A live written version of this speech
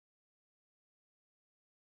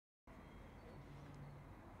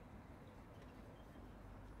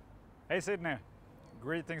Hey Sydney,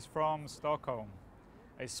 greetings from Stockholm,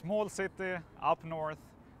 a small city up north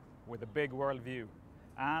with a big world view.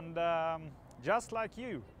 And just like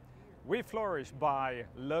you, we flourish by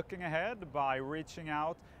looking ahead, by reaching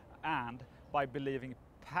out, and by believing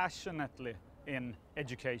passionately in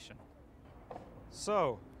education.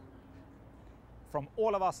 So, from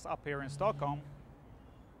all of us up here in Stockholm,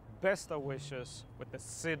 best of wishes with the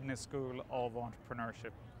Sydney School of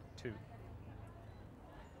Entrepreneurship too.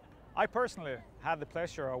 I personally had the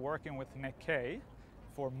pleasure of working with Nick Kay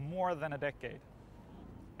for more than a decade.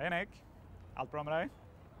 Hey Nick, allt bra med dig?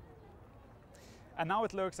 And now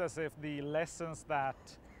it looks as if the lessons that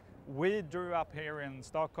we drew up here in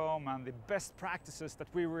Stockholm and the best practices that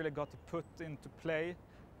we really got to put into play,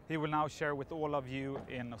 he will now share with all of you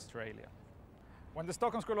in Australia. When the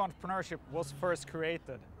Stockholm School of Entrepreneurship was first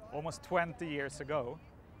created, almost 20 years ago,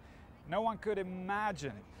 no one could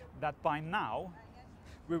imagine that by now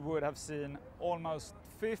we would have seen almost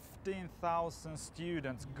 15,000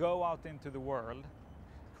 students go out into the world,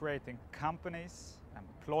 creating companies,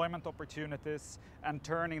 employment opportunities, and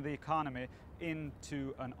turning the economy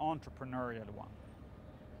into an entrepreneurial one.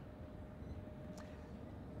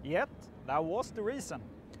 Yet, that was the reason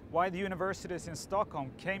why the universities in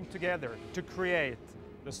Stockholm came together to create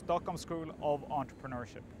the Stockholm School of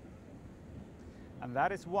Entrepreneurship. And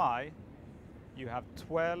that is why you have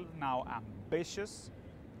 12 now ambitious,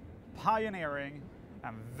 pioneering,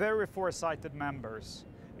 and very foresighted members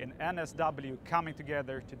in NSW coming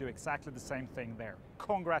together to do exactly the same thing there.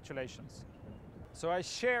 Congratulations. So I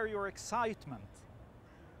share your excitement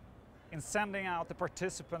in sending out the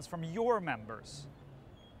participants from your members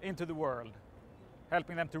into the world,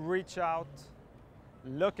 helping them to reach out,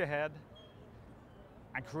 look ahead,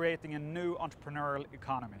 and creating a new entrepreneurial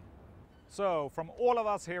economy. So from all of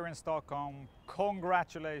us here in Stockholm,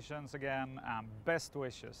 congratulations again and best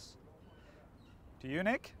wishes. To you,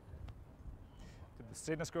 Nick, to the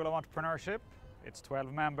Sydney School of Entrepreneurship, its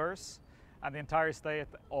 12 members, and the entire state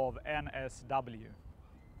of NSW.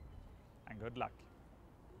 And good luck.